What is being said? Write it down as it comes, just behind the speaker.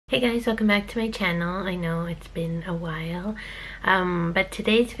Hey guys, welcome back to my channel. I know it's been a while, but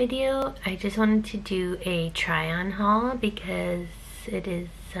today's video I just wanted to do a try-on haul because it is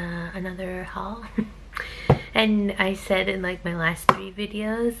another haul. And I said in like my last 3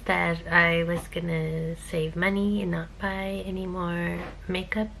 videos that I was gonna save money and not buy any more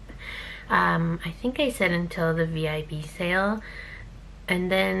makeup. I think I said until the VIB sale, and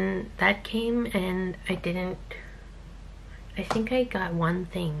then that came and I think I got one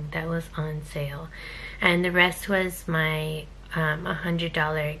thing that was on sale, and the rest was my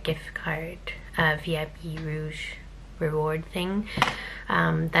 $100 gift card, VIB Rouge reward thing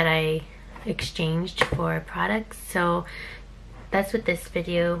that I exchanged for products. So that's what this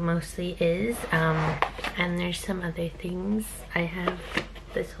video mostly is, and there's some other things. I have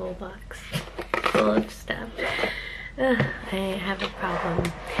this whole box full of stuff. I have a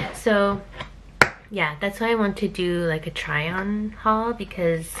problem. So yeah, that's why I want to do like a try-on haul,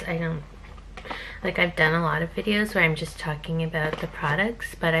 because I don't, like, I've done a lot of videos where I'm just talking about the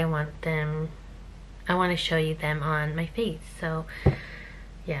products, but I want to show you them on my face. So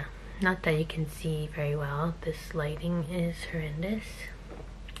yeah, not that you can see very well, this lighting is horrendous.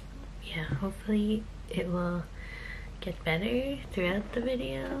 Yeah, hopefully it will get better throughout the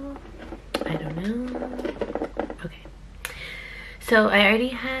video. I don't know. Okay. So I already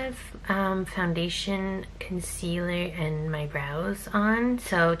have foundation, concealer, and my brows on.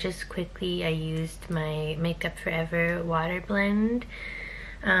 So just quickly, I used my Makeup Forever water blend.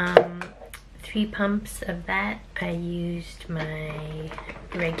 3 pumps of that. I used my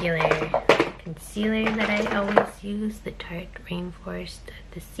regular concealer that I always use, the Tarte Rainforest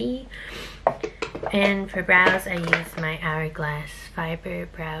of the Sea. And for brows, I used my Hourglass Fiber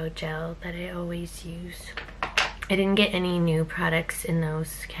Brow Gel that I always use. I didn't get any new products in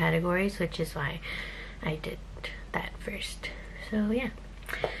those categories, which is why I did that first. So yeah.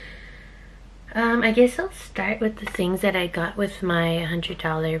 I guess I'll start with the things that I got with my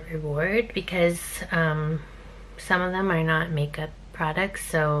 $100 reward, because some of them are not makeup products,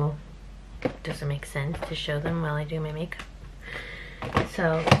 so it doesn't make sense to show them while I do my makeup.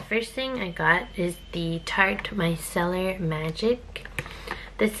 So the first thing I got is the Tarte Micellar Magic.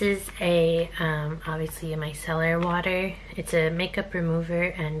 This is a, obviously a micellar water. It's a makeup remover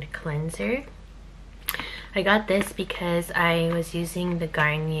and cleanser. I got this because I was using the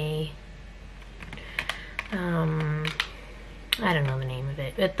Garnier, I don't know the name of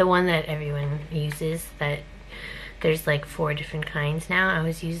it, but the one that everyone uses, that there's like 4 different kinds now. I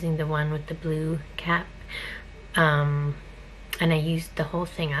was using the one with the blue cap, and I used the whole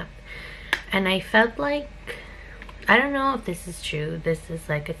thing up, and I felt like, I don't know if this is true, this is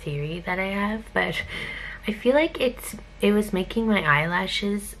like a theory that I have, but I feel like it was making my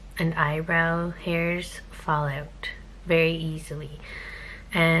eyelashes and eyebrow hairs fall out very easily.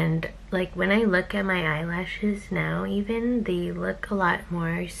 And like when I look at my eyelashes now, even, they look a lot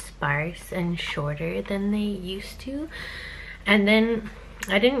more sparse and shorter than they used to. And then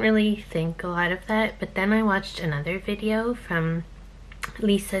I didn't really think a lot of that, but then I watched another video from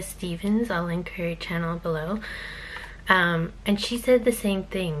Lisa Stevens. I'll link her channel below. And she said the same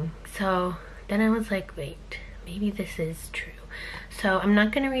thing. So then I was like, wait, maybe this is true. So I'm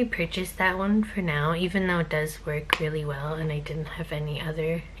not going to repurchase that one for now, even though it does work really well and I didn't have any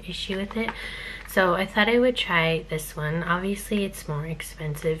other issue with it. So I thought I would try this one. Obviously it's more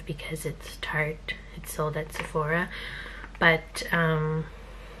expensive because it's Tarte. It's sold at Sephora. But I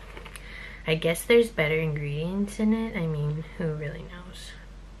guess there's better ingredients in it. I mean, who really knows?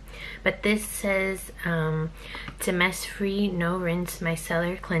 But this says it's a mess-free, no-rinse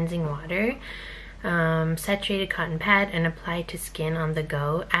micellar cleansing water, saturated cotton pad, and apply to skin on the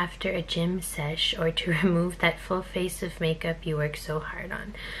go after a gym sesh or to remove that full face of makeup you work so hard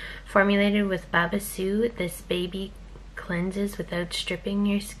on. Formulated with Babasu, this baby cleanses without stripping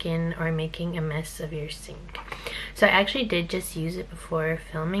your skin or making a mess of your sink. So I actually did just use it before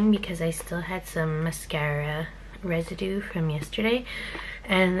filming because I still had some mascara residue from yesterday,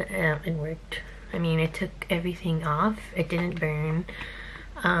 and it worked. I mean, it took everything off, it didn't burn.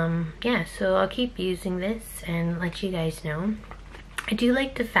 Yeah, so I'll keep using this and let you guys know. I do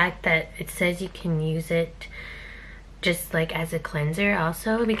like the fact that it says you can use it just like as a cleanser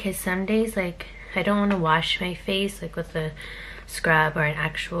also, because some days, like, I don't want to wash my face like with a scrub or an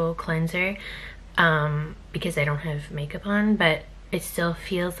actual cleanser, because I don't have makeup on, but it still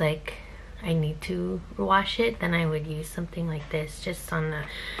feels like I need to wash it. Then I would use something like this just on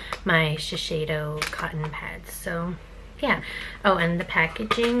my Shiseido cotton pads. So yeah. Oh, and the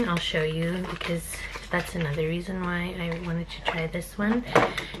packaging I'll show you, because that's another reason why I wanted to try this one.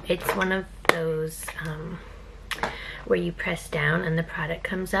 It's one of those where you press down and the product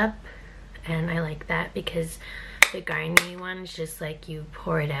comes up, and I like that because the Garnier one is just like you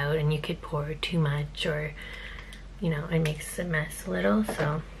pour it out, and you could pour too much, or you know, it makes a mess a little.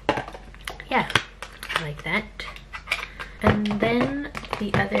 So yeah, I like that. And then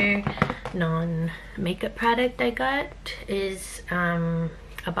the other non-makeup product I got is a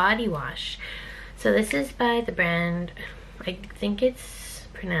body wash. So this is by the brand, I think it's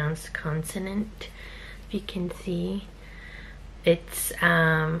pronounced Consonant, if you can see. It's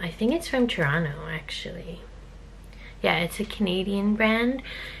I think it's from Toronto, actually. Yeah, it's a Canadian brand.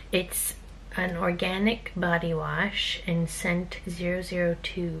 It's an organic body wash in scent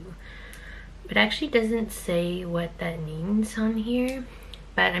 002. It actually doesn't say what that means on here,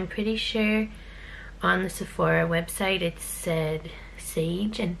 but I'm pretty sure on the Sephora website it said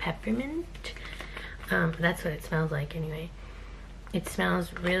sage and peppermint. That's what it smells like anyway. It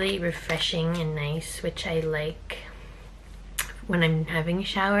smells really refreshing and nice, which I like when I'm having a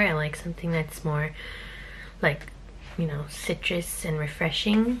shower. I like something that's more like, you know, citrus and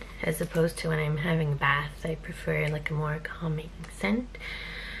refreshing, as opposed to when I'm having a bath. I prefer like a more calming scent.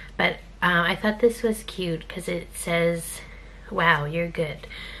 But I thought this was cute because it says, wow, you're good.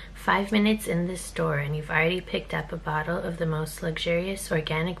 5 minutes in this store and you've already picked up a bottle of the most luxurious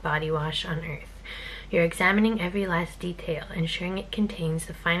organic body wash on earth. You're examining every last detail, ensuring it contains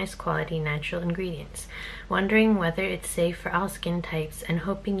the finest quality natural ingredients, wondering whether it's safe for all skin types, and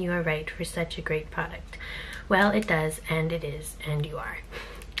hoping you are right for such a great product. Well, it does, and it is, and you are.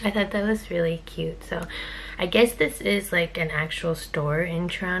 I thought that was really cute. So I guess this is like an actual store in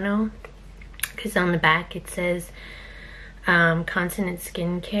Toronto, because on the back it says Consonant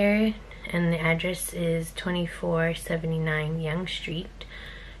Skincare, and the address is 2479 Yonge Street,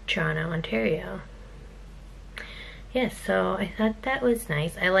 Toronto, Ontario. Yeah, so I thought that was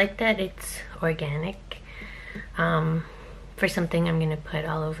nice. I like that it's organic, for something I'm gonna put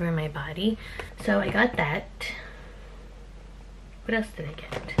all over my body. So I got that. What else did I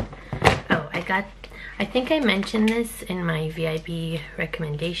get? Oh, I think I mentioned this in my VIB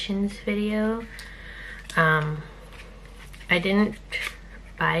recommendations video. I didn't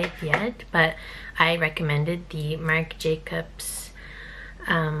buy it yet, but I recommended the Marc Jacobs,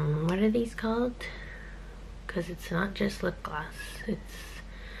 what are these called? Because it's not just lip gloss. It's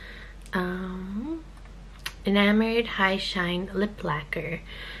Enamored High Shine Lip Lacquer.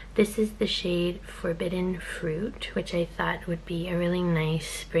 This is the shade Forbidden Fruit, which I thought would be a really nice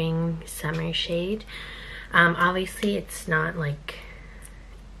spring summer shade. Obviously it's not like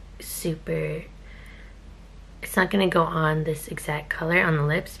super, it's not going to go on this exact color on the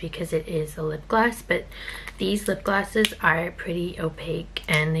lips because it is a lip gloss, but these lip glosses are pretty opaque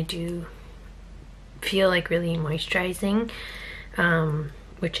and they do feel like really moisturizing,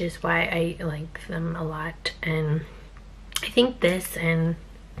 which is why I like them a lot. And I think this and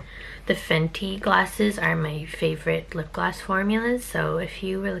the Fenty glosses are my favorite lip gloss formulas. So if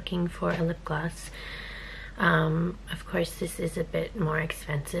you were looking for a lip gloss, of course this is a bit more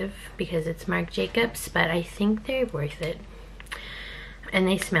expensive because it's Marc Jacobs, but I think they're worth it, and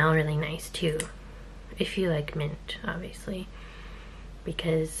they smell really nice too, if you like mint, obviously,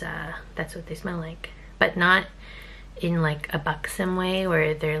 because that's what they smell like, but not in like a buxom way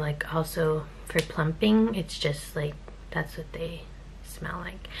where they're like also for plumping. It's just like that's what they smell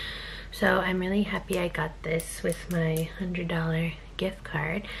like. So I'm really happy I got this with my $100 gift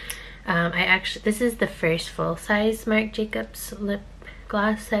card. This is the first full-size Marc Jacobs lip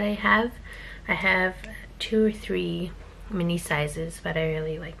gloss that I have. I have 2 or 3 mini sizes, but I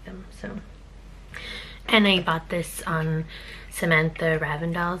really like them. So, and I bought this on Samantha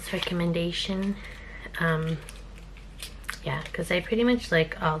Ravindal's recommendation. Yeah, because I pretty much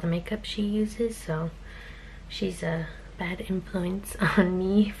like all the makeup she uses, so she's a bad influence on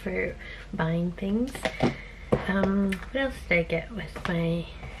me for buying things. What else did I get with my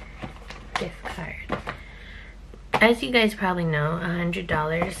gift card? As you guys probably know,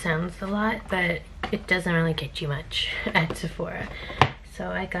 $100 sounds a lot, but it doesn't really get you much at Sephora. So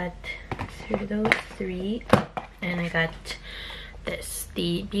I got through those 3, and I got this,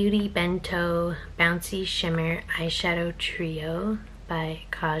 the Beauty Bento Bouncy Shimmer Eyeshadow Trio by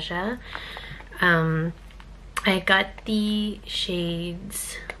Kaja. I got the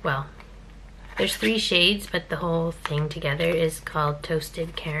shades, well, there's 3 shades, but the whole thing together is called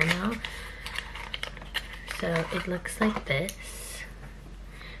Toasted Caramel. So it looks like this.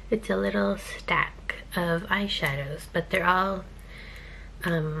 It's a little stack of eyeshadows, but they're all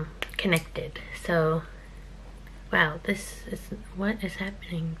connected. So wow, this is, what is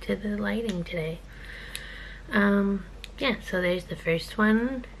happening to the lighting today? Yeah, so there's the first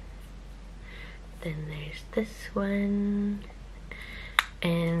one. then there's this one,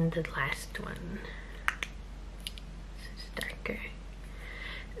 and the last one. This is darker.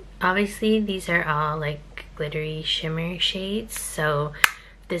 Obviously these are all like glittery shimmer shades, so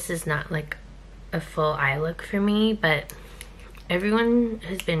this is not like a full eye look for me, but everyone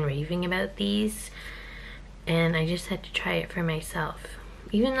has been raving about these and I just had to try it for myself.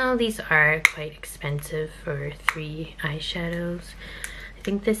 Even though these are quite expensive for 3 eyeshadows. I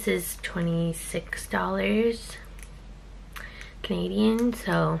think this is $26 Canadian,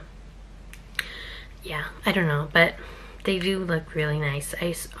 so yeah, I don't know, but they do look really nice.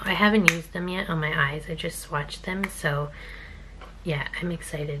 I haven't used them yet on my eyes, I just swatched them, so yeah, I'm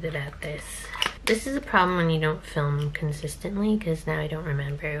excited about this. This is a problem when you don't film consistently, because now I don't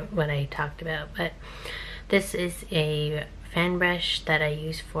remember what I talked about, but this is a fan brush that I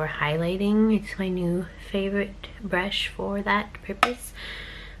use for highlighting. It's my new favorite brush for that purpose.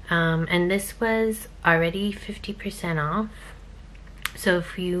 And this was already 50% off. So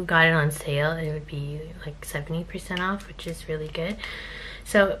if you got it on sale, it would be like 70% off, which is really good.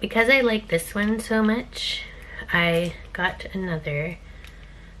 So because I like this one so much, I got another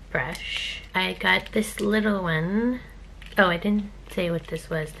brush. I got this little one. Oh, I didn't say what this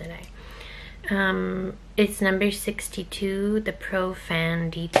was, did I? It's number 62, the Pro Fan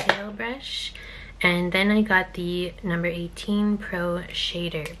Detail Brush. And then I got the number 18 Pro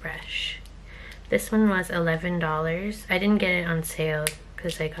Shader Brush. This one was $11. I didn't get it on sale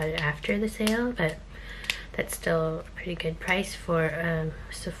because I got it after the sale, but that's still a pretty good price for a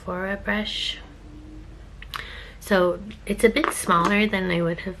Sephora brush. So it's a bit smaller than I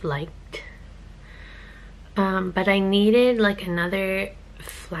would have liked. But I needed like another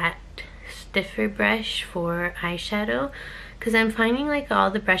flat, stiffer brush for eyeshadow, because I'm finding like all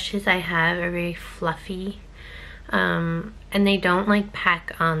the brushes I have are very fluffy, and they don't like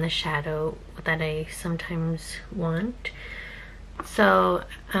pack on the shadow that I sometimes want. So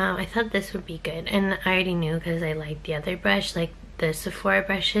I thought this would be good, and I already knew because I liked the other brush. Like the Sephora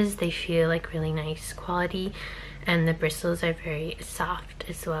brushes, they feel like really nice quality, and the bristles are very soft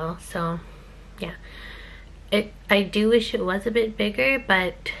as well. So yeah, I do wish it was a bit bigger,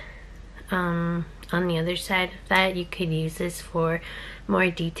 but on the other side of that, you could use this for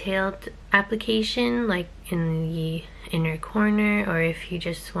more detailed application, like in the inner corner, or if you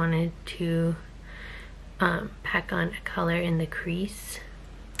just wanted to pack on a color in the crease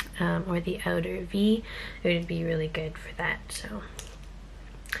or the outer V, it would be really good for that. So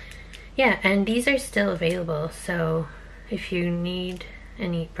yeah, and these are still available, so if you need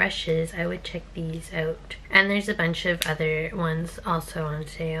any brushes, I would check these out. And there's a bunch of other ones also on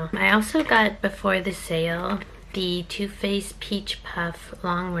sale. I also got, before the sale, the Too Faced Peach Puff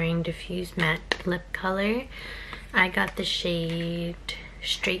Long Wearing Diffused Matte Lip Color. I got the shade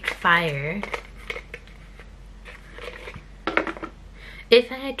Straight Fire.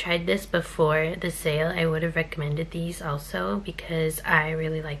 If I had tried this before the sale, I would have recommended these also, because I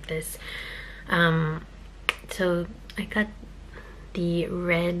really like this. So I got the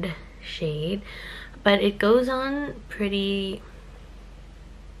red shade, but it goes on pretty,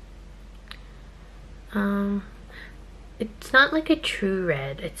 it's not like a true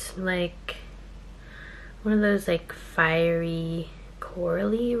red, it's like one of those like fiery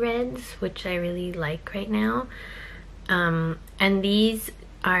corally reds, which I really like right now. And these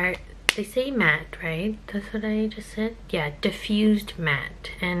are, they say matte, right? That's what I just said? Yeah, diffused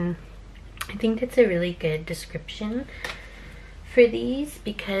matte, and I think that's a really good description for these,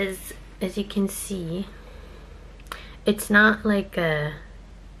 because as you can see, it's not like a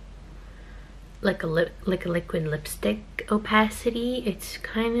liquid lipstick opacity. It's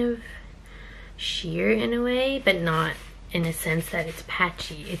kind of sheer in a way, but not in a sense that it's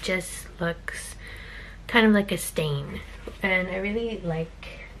patchy. It just looks kind of like a stain, and I really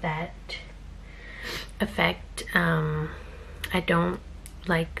like that effect. I don't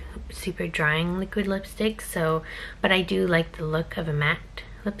like super drying liquid lipstick, so, but I do like the look of a matte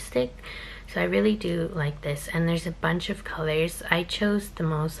lipstick, so I really do like this. And there's a bunch of colors. I chose the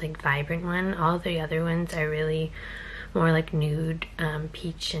most like vibrant one. All the other ones are really more like nude,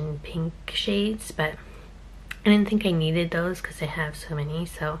 peach and pink shades, but I didn't think I needed those because I have so many,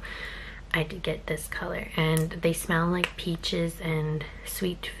 so I did get this color. And they smell like peaches and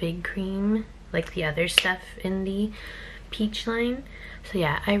sweet fig cream, like the other stuff in the peach line. So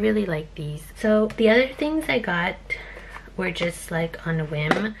yeah, I really like these. So the other things I got were just like on a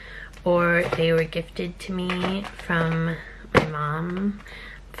whim, or they were gifted to me from my mom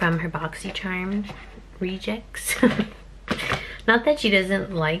from her BoxyCharm rejects. Not that she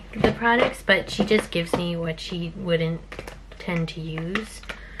doesn't like the products, but she just gives me what she wouldn't tend to use.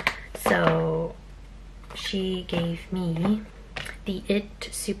 So she gave me the It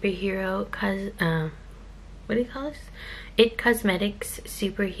Superhero what do you call this? It Cosmetics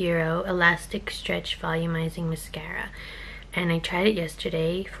Superhero Elastic Stretch Volumizing Mascara, and I tried it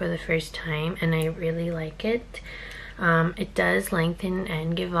yesterday for the first time and I really like it. It does lengthen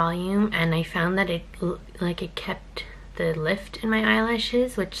and give volume, and I found that it kept the lift in my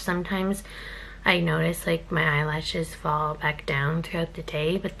eyelashes, which sometimes I notice like my eyelashes fall back down throughout the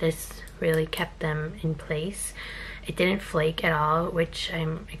day, but this really kept them in place. It didn't flake at all, which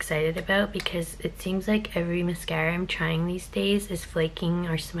I'm excited about because it seems like every mascara I'm trying these days is flaking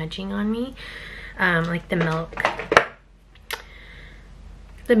or smudging on me. Like the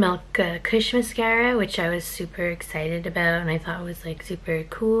Milk Kush mascara, which I was super excited about and I thought was like super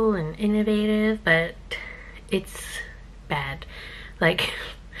cool and innovative, but it's bad. Like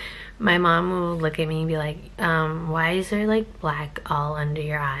my mom will look at me and be like, why is there like black all under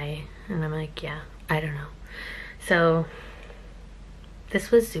your eye? And I'm like, yeah, I don't know. So this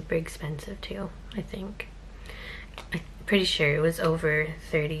was super expensive too, I think. I'm pretty sure it was over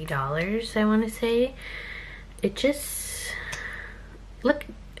 $30, I want to say. It just look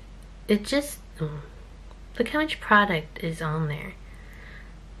how much product is on there.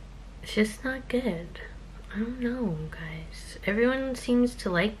 It's just not good. I don't know, guys. Everyone seems to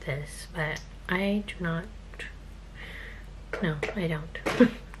like this, but I do not. No, I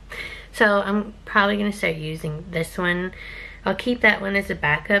don't. So I'm probably gonna start using this one. I'll keep that one as a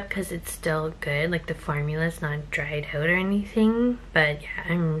backup because it's still good. Like the formula's not dried out or anything, but yeah,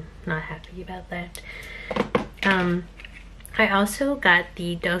 I'm not happy about that. I also got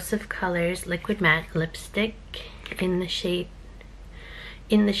the Dose of Colors Liquid Matte Lipstick in the shade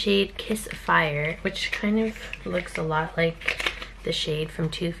Kiss Fire, which kind of looks a lot like the shade from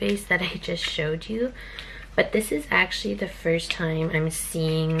Too Faced that I just showed you. But this is actually the first time I'm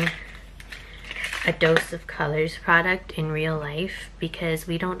seeing a Dose of Colors product in real life, because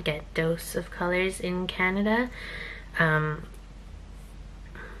we don't get Dose of Colors in Canada.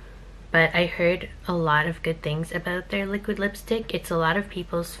 But I heard a lot of good things about their liquid lipstick. It's a lot of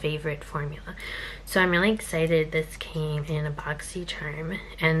people's favorite formula. So I'm really excited this came in a boxy charm.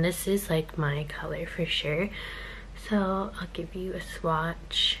 And this is like my color for sure. So I'll give you a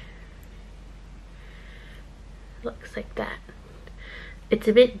swatch. Looks like that. It's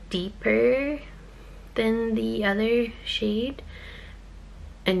a bit deeper than the other shade.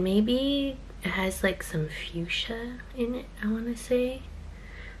 And maybe it has like some fuchsia in it, I want to say.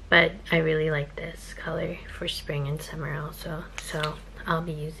 But I really like this color for spring and summer also, so I'll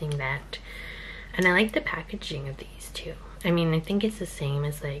be using that. And I like the packaging of these too. I mean, I think it's the same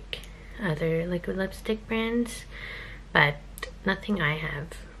as like other liquid lipstick brands, but nothing I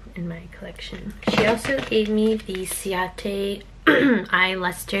have in my collection. She also gave me the Ciate Eye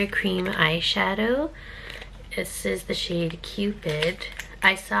Luster Cream Eyeshadow. This is the shade Cupid.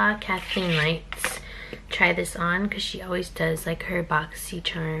 I saw Kathleen Light's try this on because she always does like her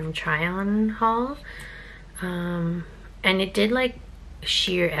BoxyCharm try-on haul, and it did like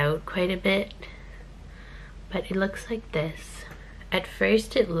sheer out quite a bit, but it looks like this. At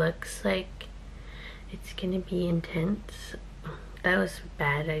first it looks like it's gonna be intense. That was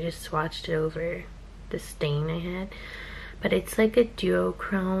bad, I just swatched it over the stain I had, but it's like a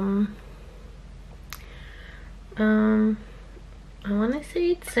duochrome. I want to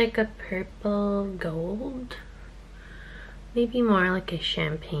say it's like a purple gold, maybe more like a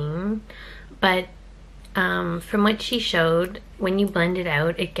champagne, but from what she showed, when you blend it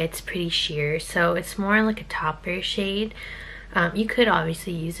out it gets pretty sheer, so it's more like a topper shade. You could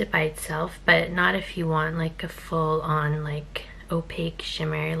obviously use it by itself, but not if you want like a full-on like opaque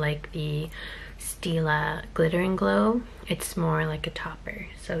shimmer like the Stila Glitter and Glow. It's more like a topper,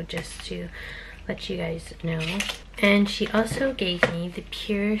 so just to let you guys know. And she also gave me the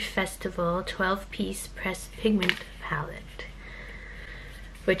Pure Festival 12-piece pressed pigment palette,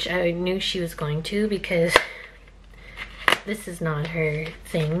 which I knew she was going to because this is not her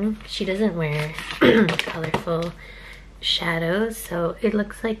thing. She doesn't wear colorful shadows, so it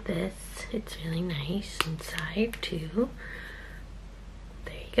looks like this. It's really nice inside too.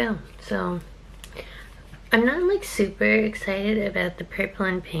 There you go. So I'm not like super excited about the purple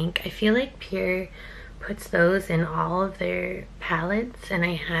and pink. I feel like Pure puts those in all of their palettes, and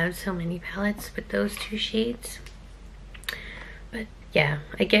I have so many palettes with those two shades. But yeah,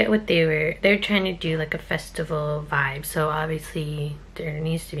 I get what they're trying to do, like a festival vibe, so obviously there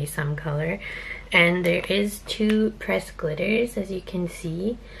needs to be some color. And there is 2 pressed glitters, as you can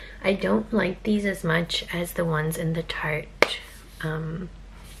see. I don't like these as much as the ones in the Tarte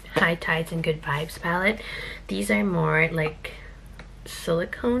High Tides and Good Vibes palette. These are more like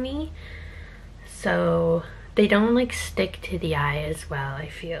silicone-y, so they don't like stick to the eye as well, I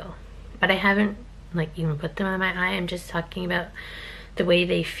feel. But I haven't like even put them on my eye. I'm just talking about the way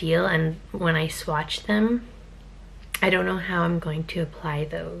they feel, and when I swatch them, I don't know how I'm going to apply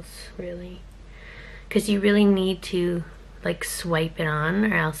those really, because you really need to like swipe it on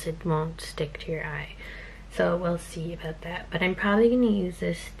or else it won't stick to your eye. So we'll see about that, but I'm probably going to use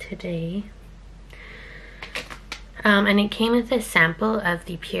this today. And it came with a sample of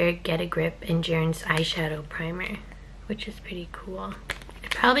the Pure Get a Grip Endurance Eyeshadow Primer, which is pretty cool.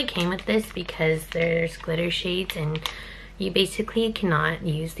 It probably came with this because there's glitter shades and you basically cannot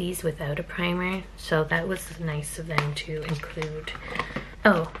use these without a primer, so that was nice of them to include.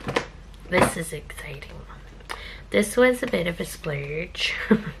 Oh, this is exciting. This was a bit of a splurge.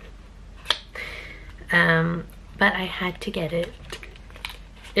 But I had to get it.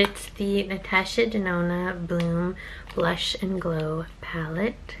 It's the Natasha Denona Bloom Blush and Glow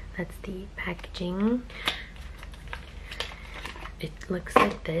palette. That's the packaging. It looks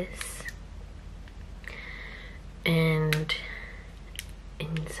like this. And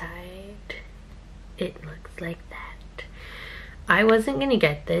inside it looks like that. I wasn't gonna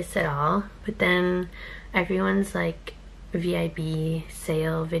get this at all, but then everyone's like VIB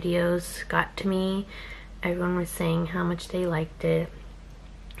sale videos got to me. Everyone was saying how much they liked it,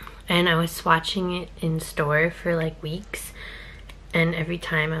 and I was swatching it in store for like weeks, and every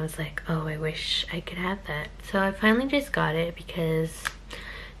time I was like, oh, I wish I could have that. So I finally just got it because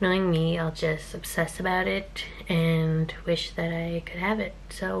knowing me, I'll just obsess about it and wish that I could have it.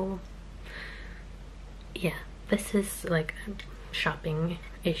 So yeah, this is like a shopping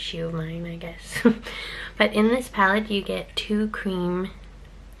issue of mine, I guess. But in this palette you get 2 cream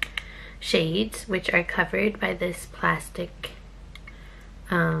shades, which are covered by this plastic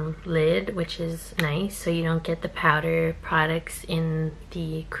lid, which is nice, so you don't get the powder products in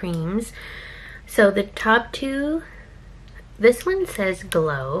the creams. So the top 2, this one says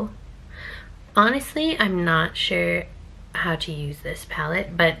Glow. Honestly, I'm not sure how to use this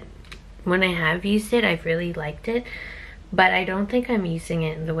palette, but when I have used it, I've really liked it. But I don't think I'm using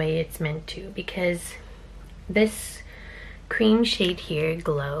it the way it's meant to, because this cream shade here,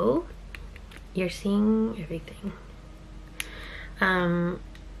 Glow, you're seeing everything.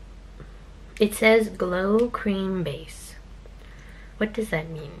 It says Glow Cream Base. What does that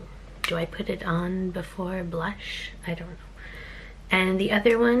mean? Do I put it on before blush? I don't know. And the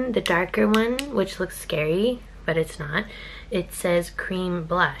other one, the darker one, which looks scary, but it's not, it says Cream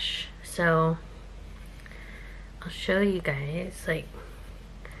Blush. So I'll show you guys, like,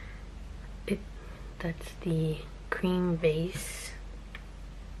 that's the cream base.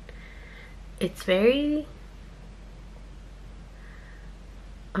 It's very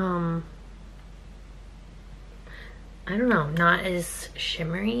I don't know, not as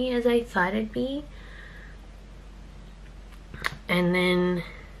shimmery as I thought it'd be. And then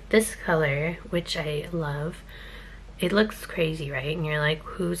this color, which I love, it looks crazy, right? And you're like,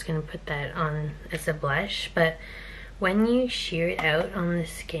 who's gonna put that on as a blush? But when you sheer it out on the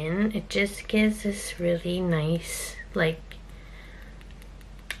skin, it just gives this really nice, like,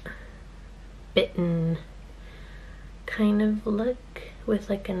 bitten kind of look with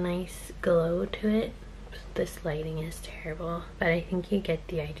like a nice glow to it. This lighting is terrible, but I think you get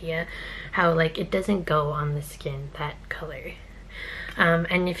the idea how like it doesn't go on the skin, that color.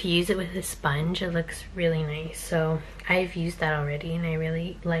 And if you use it with a sponge, it looks really nice. So I've used that already and I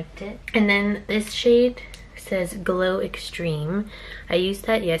really liked it. And then this shade says Glow Extreme. I used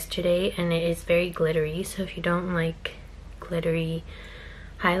that yesterday and it is very glittery, so if you don't like glittery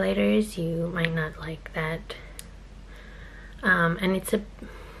highlighters, you might not like that. And it's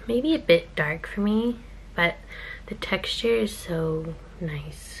maybe a bit dark for me, but the texture is so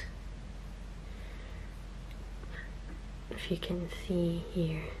nice. If you can see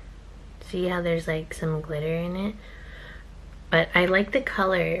here, see how there's like some glitter in it? But I like the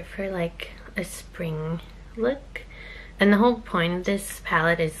color for like a spring look, and the whole point of this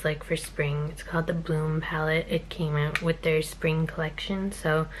palette is like for spring. It's called the Bloom palette. It came out with their spring collection,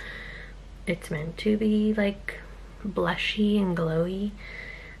 so it's meant to be like blushy and glowy.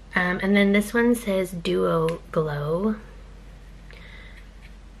 And then this one says Duo Glow.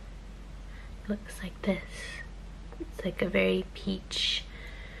 Looks like this. It's like a very peach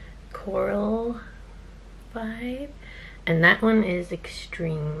coral vibe. And that one is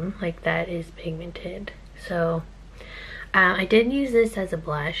Extreme, like that is pigmented. So I did use this as a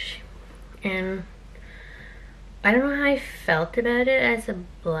blush, and I don't know how I felt about it as a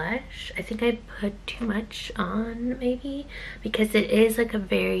blush. I think I put too much on, maybe, because it is like a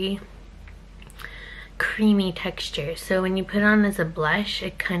very creamy texture. So when you put it on as a blush,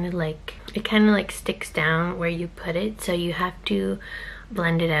 it kind of like it kind of like sticks down where you put it, so you have to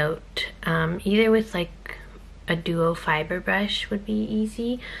blend it out either with like a duo fiber brush would be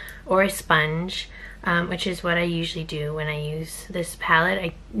easy, or a sponge, which is what I usually do when I use this palette.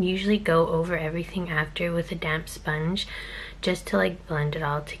 I usually go over everything after with a damp sponge just to like blend it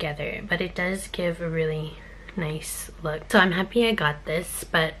all together, but it does give a really nice look. So I'm happy I got this,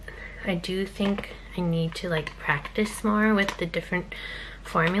 but I do think I need to like practice more with the different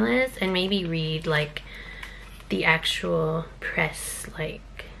formulas and maybe read like the actual press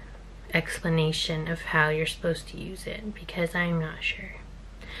like explanation of how you're supposed to use it, because I'm not sure.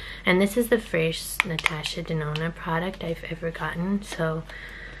 And this is the first Natasha Denona product I've ever gotten, so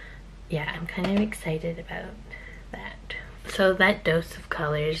yeah, I'm kind of excited about that. So that Dose of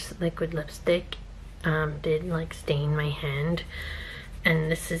Colors liquid lipstick did like stain my hand,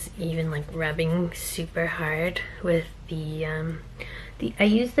 and this is even like rubbing super hard with the I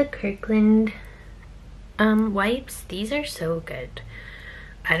use the Kirkland wipes. These are so good.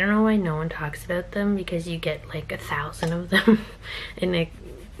 I don't know why no one talks about them, because you get like 1,000 of them in like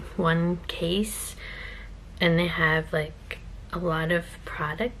one case, and they have like a lot of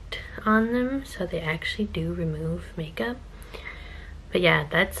product on them, so they actually do remove makeup. But yeah,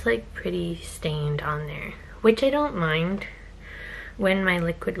 that's like pretty stained on there, which I don't mind when my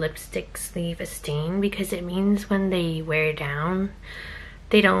liquid lipsticks leave a stain, because it means when they wear down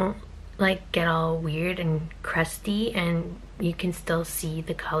they don't like get all weird and crusty, and you can still see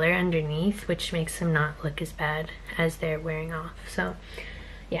the color underneath, which makes them not look as bad as they're wearing off. So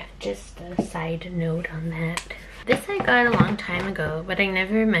yeah, just a side note on that. This I got a long time ago, but I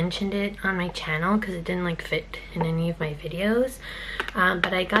never mentioned it on my channel because it didn't like fit in any of my videos.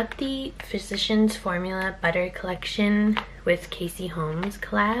 But I got the Physicians Formula Butter Collection with Casey Holmes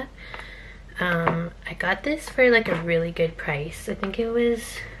collab. I got this for like a really good price. I think it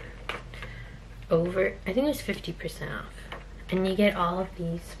was 50% off. And you get all of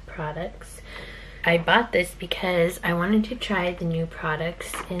these products. I bought this because I wanted to try the new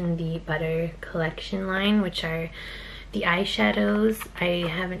products in the Butter Collection line, which are the eyeshadows. I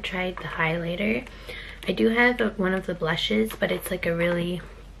haven't tried the highlighter. I do have one of the blushes, but it's like a really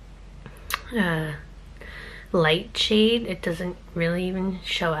light shade. It doesn't really even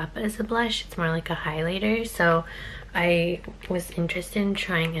show up as a blush. It's more like a highlighter. So I was interested in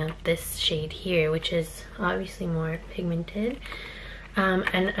trying out this shade here, which is obviously more pigmented.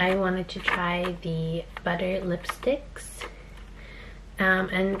 And I wanted to try the butter lipsticks.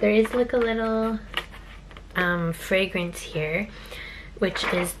 And there is like a little fragrance here, which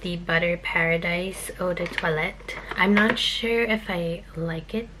is the Butter Paradise Eau de Toilette. I'm not sure if I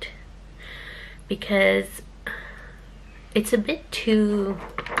like it because it's a bit too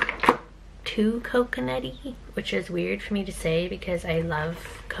coconutty, which is weird for me to say because I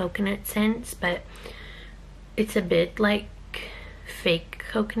love coconut scents, but it's a bit like fake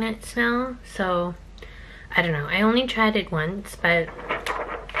coconut smell. So I don't know, I only tried it once, but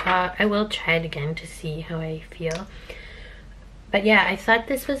I will try it again to see how I feel. But yeah, I thought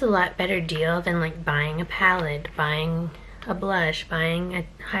this was a lot better deal than like buying a palette, buying a blush, buying a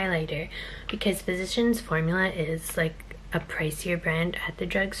highlighter, because Physicians Formula is like a pricier brand at the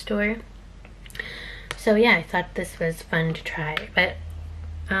drugstore. So yeah, I thought this was fun to try, but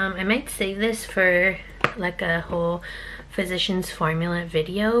I might save this for like a whole Physicians Formula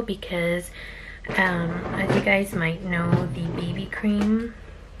video, because as you guys might know, the BB cream,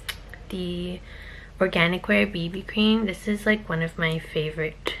 the Organic Wear BB cream, this is like one of my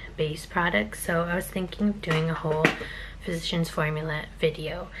favorite base products, so I was thinking of doing a whole Physicians Formula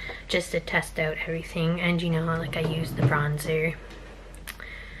video just to test out everything. And you know, like I use the bronzer.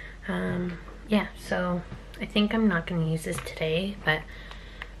 Yeah, so I think I'm not going to use this today, but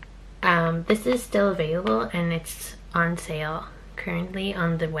this is still available and it's on sale currently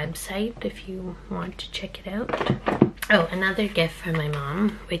on the website if you want to check it out. Oh, another gift from my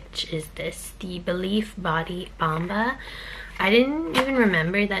mom, which is this, the BELIF Body Bomba. I didn't even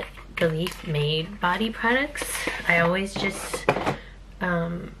remember that BELIF made body products. I always just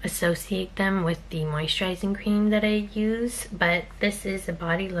associate them with the moisturizing cream that I use, but this is a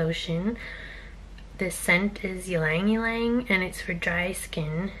body lotion. The scent is Ylang Ylang, and it's for dry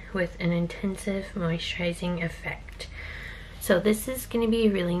skin with an intensive moisturizing effect. So this is going to be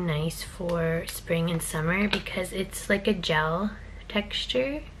really nice for spring and summer because it's like a gel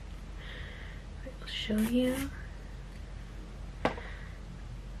texture. I'll show you.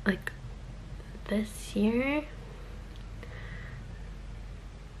 Like this here.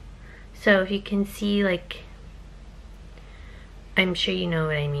 So if you can see, like, I'm sure you know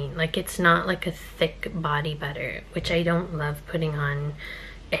what I mean. Like, it's not like a thick body butter, which I don't love putting on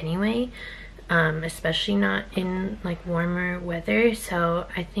anyway, especially not in like warmer weather. So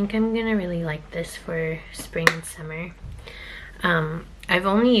I think I'm gonna really like this for spring and summer. I've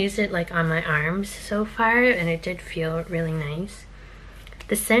only used it like on my arms so far, and it did feel really nice.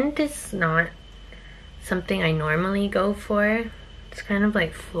 The scent is not something I normally go for. It's kind of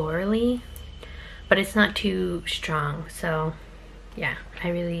like florally, but it's not too strong. So yeah, I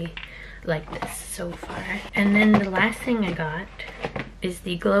really like this so far. And then the last thing I got is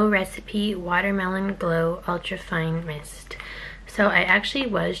the Glow Recipe Watermelon Glow Ultra Fine Mist. So I actually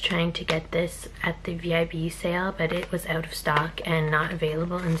was trying to get this at the VIB sale, but it was out of stock and not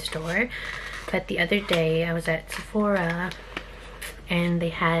available in store. But the other day I was at Sephora and they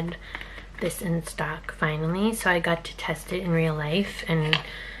had this in stock finally, so I got to test it in real life, and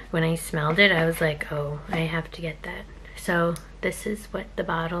when I smelled it I was like, oh, I have to get that. So this is what the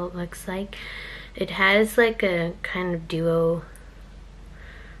bottle looks like. It has like a kind of duo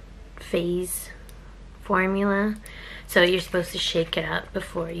phase formula, so you're supposed to shake it up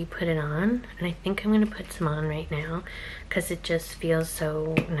before you put it on, and I think I'm gonna put some on right now because it just feels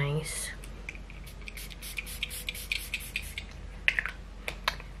so nice.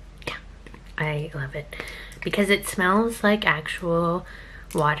 Yeah, I love it because it smells like actual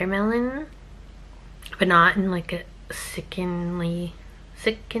watermelon, but not in like a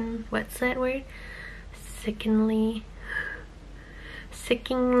what's that word? Sickeningly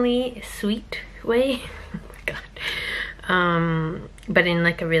sweet way. Oh my god. But in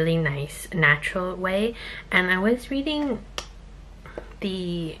like a really nice natural way. And I was reading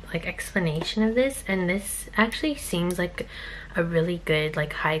the like explanation of this, and this actually seems like a really good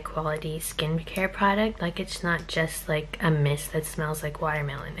like high quality skincare product. Like it's not just like a mist that smells like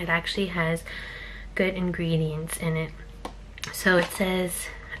watermelon. It actually has good ingredients in it. So it says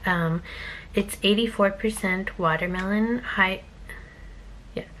it's 84% watermelon,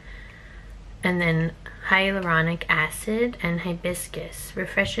 and then hyaluronic acid and hibiscus,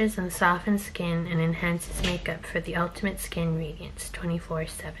 refreshes and softens skin and enhances makeup for the ultimate skin radiance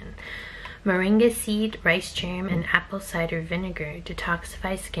 24/7. Moringa seed, rice germ, and apple cider vinegar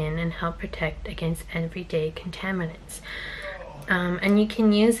detoxify skin and help protect against everyday contaminants. And you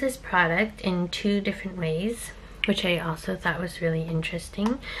can use this product in 2 different ways, which I also thought was really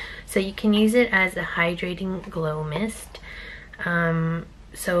interesting. So you can use it as a hydrating glow mist.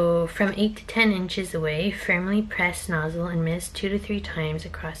 So from 8 to 10 inches away, firmly press nozzle and mist 2 to 3 times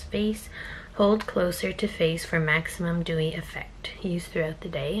across face. Hold closer to face for maximum dewy effect. Use throughout the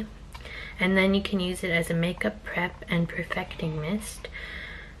day. And then you can use it as a makeup prep and perfecting mist.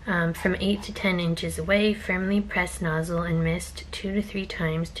 From 8 to 10 inches away, firmly press nozzle and mist 2 to 3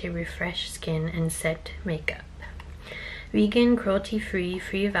 times to refresh skin and set makeup. Vegan, cruelty-free,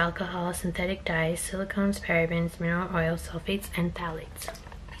 free of alcohol, synthetic dyes, silicones, parabens, mineral oil, sulfates, and phthalates.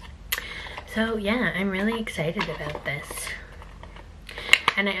 So yeah, I'm really excited about this.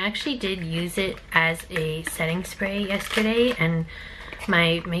 And I actually did use it as a setting spray yesterday, and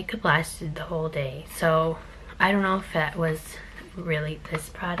my makeup lasted the whole day. So I don't know if that was really this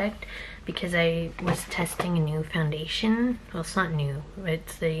product, because I was testing a new foundation. Well, it's not new,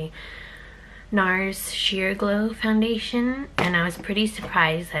 it's the NARS Sheer Glow foundation, and I was pretty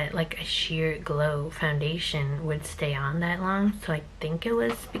surprised that like a sheer glow foundation would stay on that long. So I think it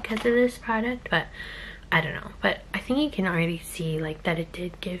was because of this product, but I don't know. But I think you can already see like that it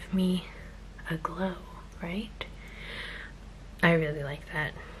did give me a glow, right? I really like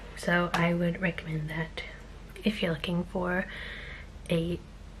that, so I would recommend that if you're looking for a,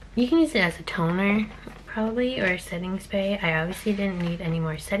 you can use it as a toner probably, or a setting spray. I obviously didn't need any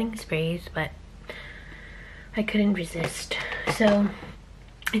more setting sprays, but I couldn't resist. So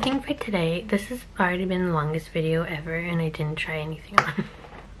I think for today, this has already been the longest video ever, and I didn't try anything on.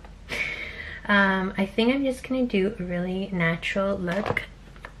 I think I'm just gonna do a really natural look.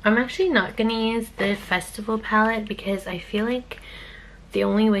 I'm actually not gonna use the festival palette because I feel like the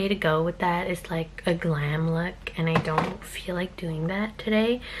only way to go with that is like a glam look, and I don't feel like doing that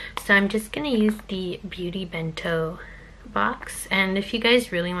today. So I'm just gonna use the Beauty Bento box, and if you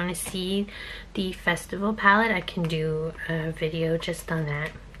guys really want to see the festival palette, I can do a video just on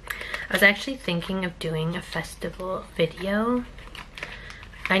that. I was actually thinking of doing a festival video.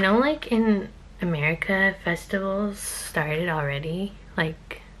 I know like in America festivals started already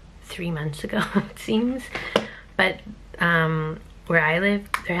like 3 months ago it seems, but where I live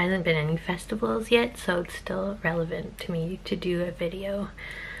there hasn't been any festivals yet, so it's still relevant to me to do a video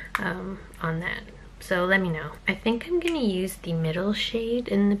on that. So let me know. I think I'm gonna use the middle shade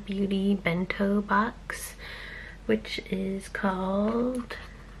in the Beauty Bento box, which is called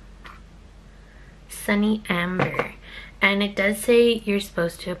Sunny Amber. And it does say you're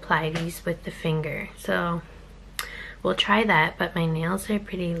supposed to apply these with the finger, so we'll try that. But my nails are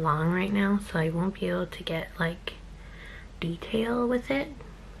pretty long right now, so I won't be able to get like detail with it.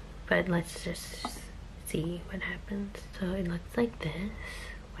 But let's just see what happens. So it looks like this.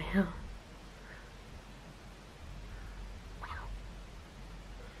 Wow.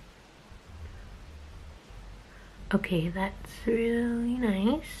 Okay, that's really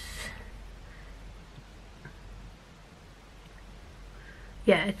nice.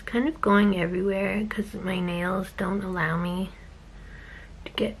 Yeah, it's kind of going everywhere because my nails don't allow me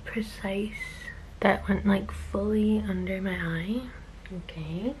to get precise. That went like fully under my eye.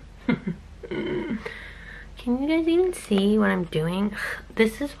 Okay. Can you guys even see what I'm doing?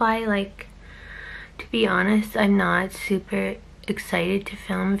 This is why, like, to be honest, I'm not super excited to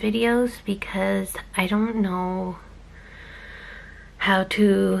film videos, because I don't know how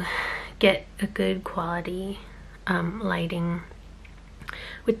to get a good quality lighting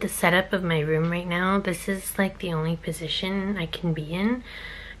with the setup of my room right now. This is like the only position I can be in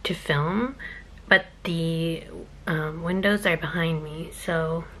to film, but the windows are behind me,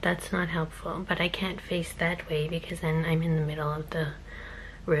 so that's not helpful. But I can't face that way because then I'm in the middle of the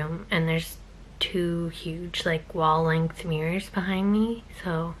room and there's two huge like wall length mirrors behind me,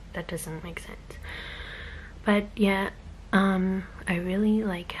 so that doesn't make sense. But yeah, I really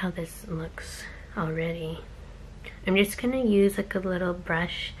like how this looks already. I'm just gonna use like a little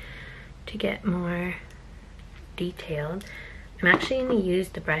brush to get more detailed. I'm actually gonna use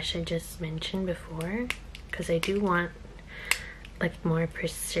the brush I just mentioned before because I do want like more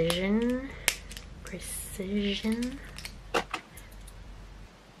precision.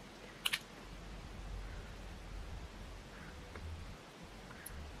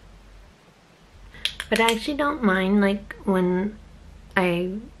 But I actually don't mind like when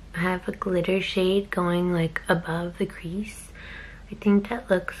I have a glitter shade going like above the crease. I think that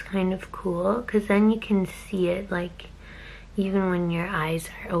looks kind of cool because then you can see it, like even when your eyes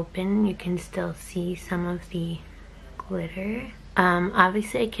are open you can still see some of the glitter.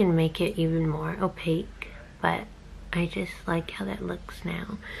 Obviously I can make it even more opaque, but I just like how that looks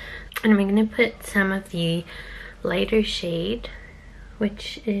now. And I'm gonna put some of the lighter shade,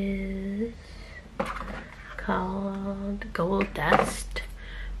 which is called Gold Dust.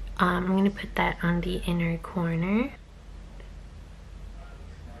 I'm gonna put that on the inner corner.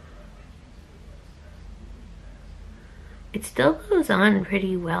 It still goes on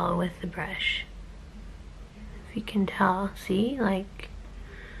pretty well with the brush, if you can tell. See, like,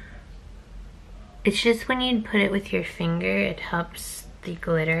 it's just when you put it with your finger, it helps the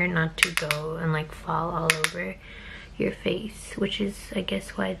glitter not to go and like fall all over your face, which is I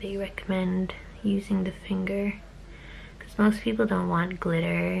guess why they recommend using the finger, because most people don't want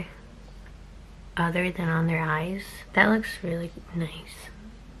glitter other than on their eyes. That looks really nice.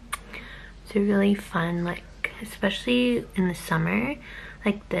 It's a really fun, like, especially in the summer,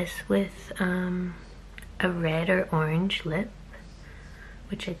 like this with a red or orange lip,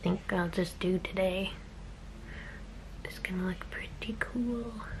 which I think I'll just do today. It's gonna look pretty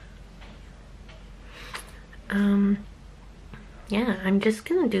cool. Yeah, I'm just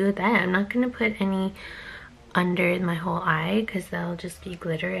gonna do that. I'm not gonna put any under my whole eye because that'll just be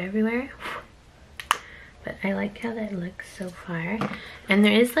glitter everywhere. But I like how that looks so far. And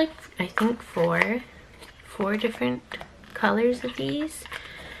there is like, I think four different colors of these.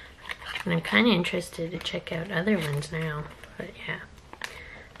 And I'm kind of interested to check out other ones now. But yeah,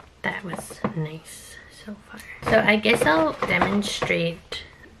 that was nice so far. So I guess I'll demonstrate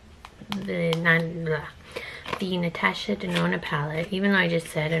the Natasha Denona palette, even though I just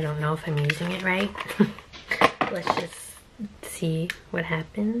said I don't know if I'm using it right. Let's just see what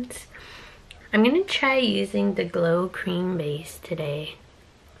happens. I'm gonna try using the Glow Cream Base today.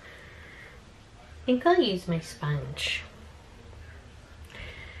 I think I'll use my sponge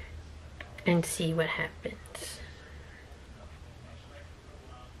and see what happens.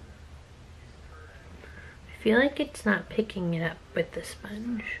 I feel like it's not picking it up with the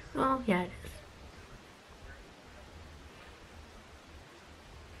sponge. Oh yeah, it is.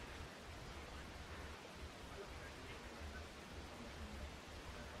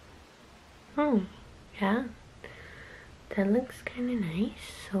 Oh, yeah, that looks kind of nice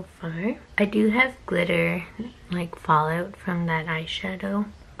so far. I do have glitter like fallout from that eyeshadow,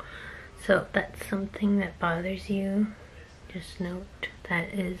 so if that's something that bothers you, just note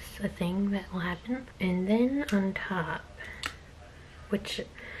that is a thing that will happen. And then on top, which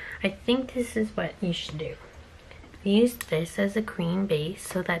I think this is what you should do, use this as a cream base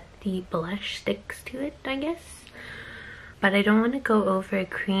so that the blush sticks to it, I guess. But I don't want to go over a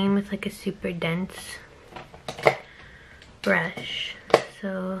cream with like a super dense brush.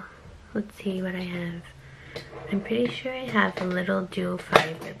 So let's see what I have. I'm pretty sure I have a little dual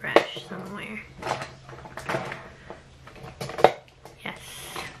fiber brush somewhere. Yes.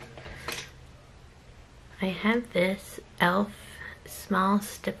 I have this e.l.f. small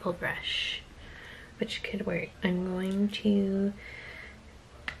stipple brush, which could work. I'm going to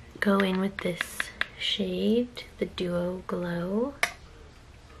go in with this shade, the Duo Glow.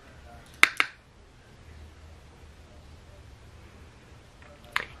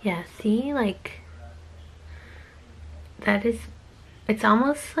 Yeah, see, like, that is, it's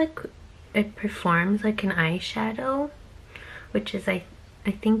almost like it performs like an eyeshadow, which is, I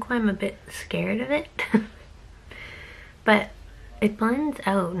think why I'm a bit scared of it. But it blends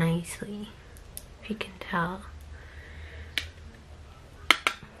out nicely, if you can tell.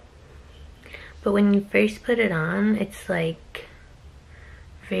 But when you first put it on, it's like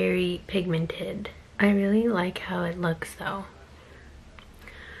very pigmented. I really like how it looks though.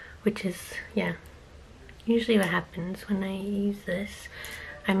 Which is, yeah, usually what happens when I use this.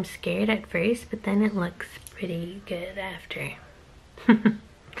 I'm scared at first, but then it looks pretty good after.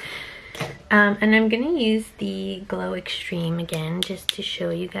 And I'm gonna use the Glow Extreme again, just to show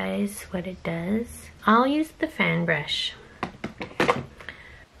you guys what it does. I'll use the fan brush.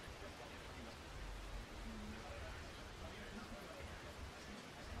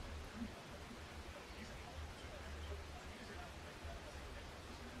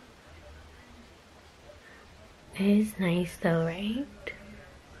 It is nice though, right?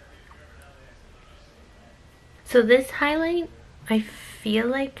 So this highlight, I feel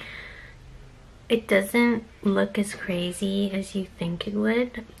like it doesn't look as crazy as you think it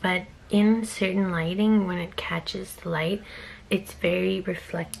would, but in certain lighting, when it catches the light, it's very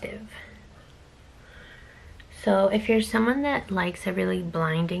reflective. So if you're someone that likes a really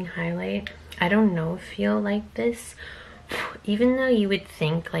blinding highlight, I don't know if you'll like this. Even though you would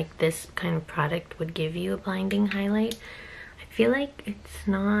think like this kind of product would give you a blinding highlight, I feel like it's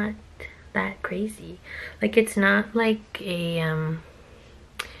not that crazy. Like, it's not like a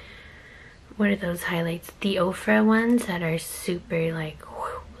what are those highlights, the Ofra ones that are super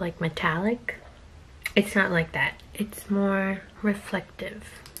like metallic. It's not like that. It's more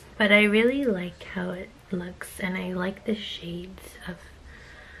reflective, but I really like how it looks, and I like the shades of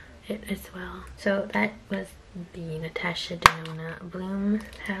it as well. So that was the Natasha Denona Bloom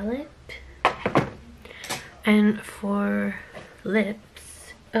palette. And for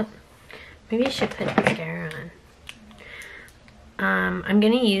lips, oh, maybe I should put mascara on. I'm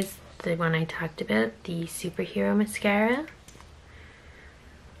gonna use the one I talked about, the Superhero Mascara.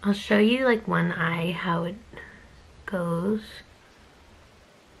 I'll show you like one eye how it goes.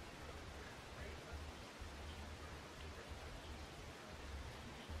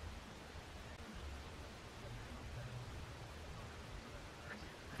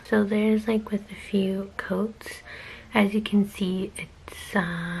 So there's like with a few coats, as you can see, it's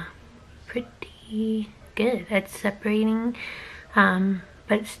pretty good at separating,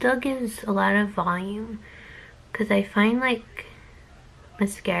 but it still gives a lot of volume, because I find like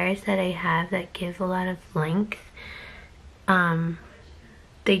mascaras that I have that give a lot of length,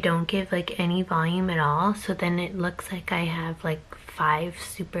 they don't give like any volume at all, so then it looks like I have like 5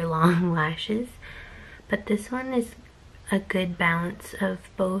 super long lashes. But this one is a good balance of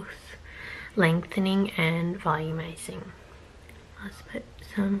both lengthening and volumizing. Let's put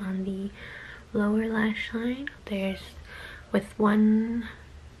some on the lower lash line. There's with one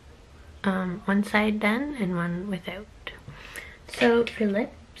side done and one without. So for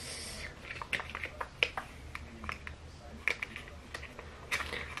lips,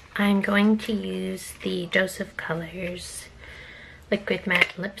 I'm going to use the Dose of Colors liquid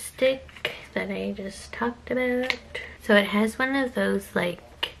matte lipstick that I just talked about. So it has one of those like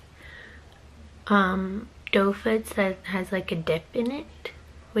doe foods that has like a dip in it,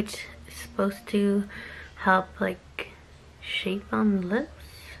 which is supposed to help like shape on the lips.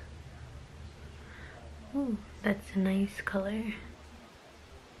 Ooh, that's a nice color.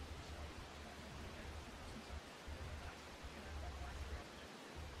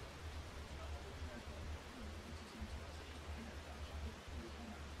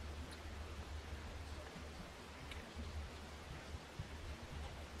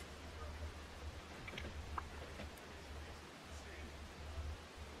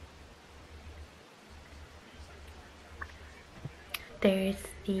 There's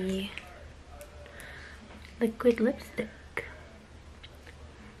the liquid lipstick.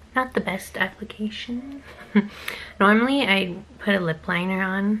 Not the best application. Normally I'd put a lip liner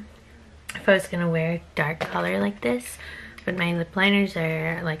on if I was gonna wear a dark color like this, but my lip liners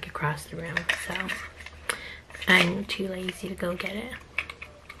are like across the room, so I'm too lazy to go get it.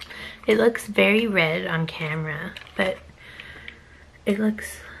 It looks very red on camera, but it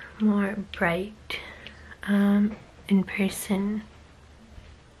looks more bright in person.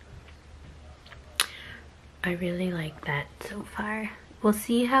 I really like that so far. We'll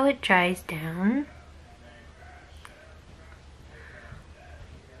see how it dries down.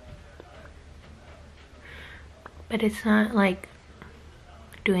 But it's not like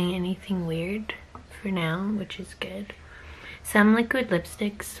doing anything weird for now, which is good. Some liquid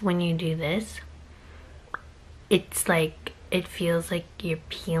lipsticks, when you do this, it's like, it feels like you're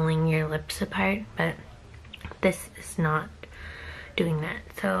peeling your lips apart, but this is not doing that.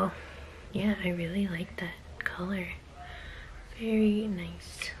 So yeah, I really like that color. Very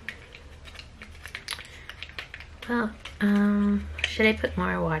nice. Well, should I put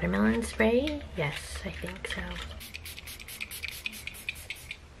more watermelon spray? Yes, I think so.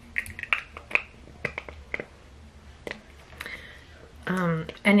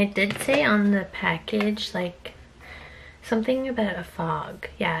 And it did say on the package, like, something about a fog.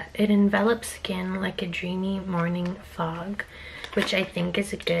 Yeah, it envelops skin like a dreamy morning fog, which I think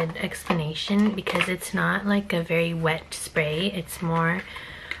is a good explanation because it's not like a very wet spray. It's more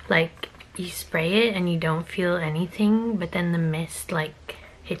like you spray it and you don't feel anything, but then the mist like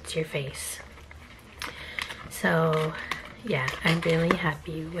hits your face. So yeah, I'm really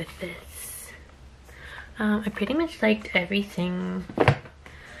happy with this. I pretty much liked everything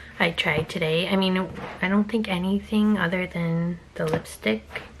I tried today. I mean, I don't think anything other than the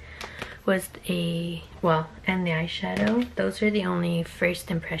lipstick was well, and the eyeshadow. Those are the only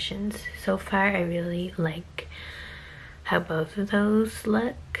first impressions. So far, I really like how both of those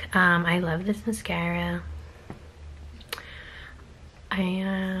look. I love this mascara. I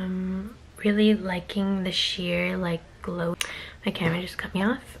am really liking the sheer like glow. My camera just cut me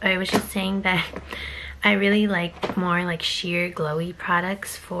off. I was just saying that I really like more like sheer glowy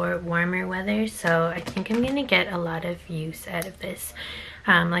products for warmer weather, so I think I'm gonna get a lot of use out of this.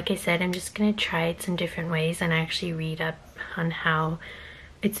 Like I said, I'm just gonna try it some different ways and actually read up on how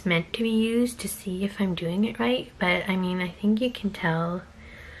it's meant to be used to see if I'm doing it right. But I mean, I think you can tell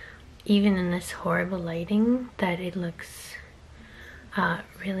even in this horrible lighting that it looks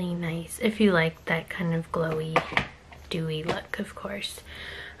really nice if you like that kind of glowy, dewy look, of course.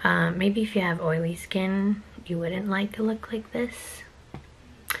 Maybe if you have oily skin, you wouldn't like a look like this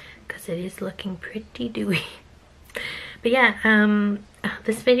because it is looking pretty dewy. But yeah,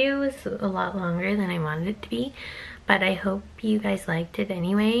 this video was a lot longer than I wanted it to be, but I hope you guys liked it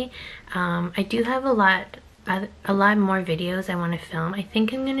anyway. I do have a lot more videos I want to film. I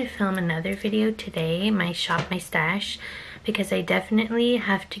think I'm going to film another video today, my shop my stash, because I definitely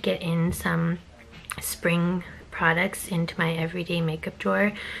have to get in some spring products into my everyday makeup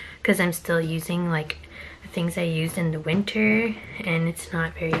drawer because I'm still using like the things I used in the winter and it's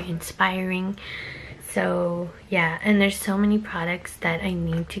not very inspiring. So yeah, and there's so many products that I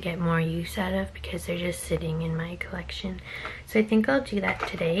need to get more use out of because they're just sitting in my collection. So I think I'll do that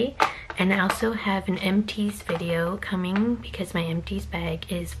today. And I also have an empties video coming because my empties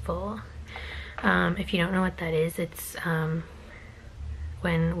bag is full. If you don't know what that is, it's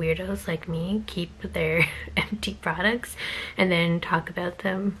when weirdos like me keep their empty products and then talk about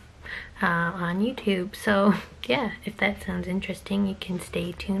them on YouTube. So yeah, if that sounds interesting, you can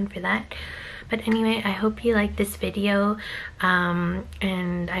stay tuned for that. But anyway, I hope you liked this video,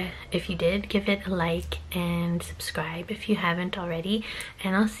 and if you did, give it a like and subscribe if you haven't already,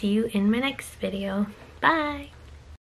 and I'll see you in my next video. Bye!